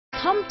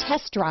Come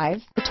test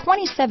drive the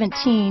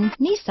 2017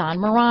 Nissan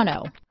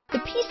Murano. The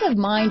peace of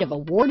mind of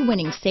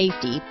award-winning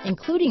safety,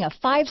 including a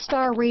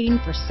 5-star rating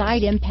for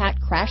side impact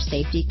crash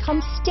safety,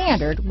 comes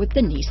standard with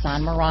the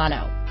Nissan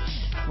Murano.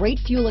 Great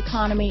fuel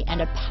economy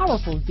and a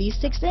powerful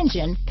V6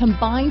 engine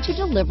combine to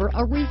deliver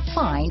a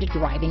refined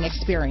driving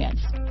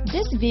experience.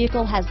 This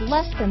vehicle has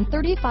less than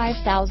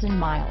 35,000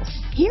 miles.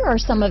 Here are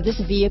some of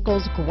this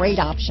vehicle's great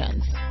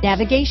options: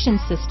 navigation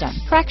system,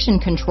 traction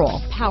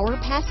control, power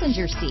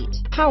passenger seat,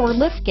 power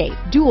liftgate,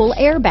 dual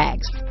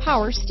airbags,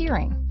 power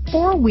steering,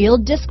 4-wheel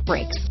disc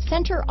brakes,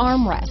 center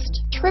armrest,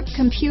 trip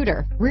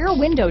computer, rear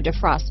window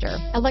defroster,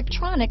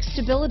 electronic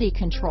stability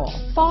control,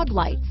 fog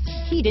lights,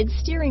 heated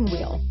steering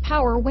wheel,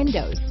 power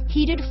windows,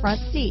 heated front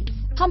seats,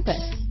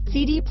 compass,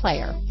 CD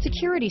player,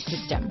 security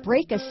system,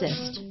 brake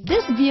assist.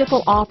 This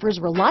vehicle offers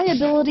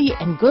reliability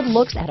and good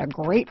looks at a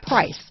great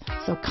price.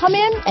 So come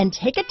in and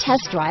take a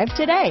test drive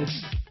today.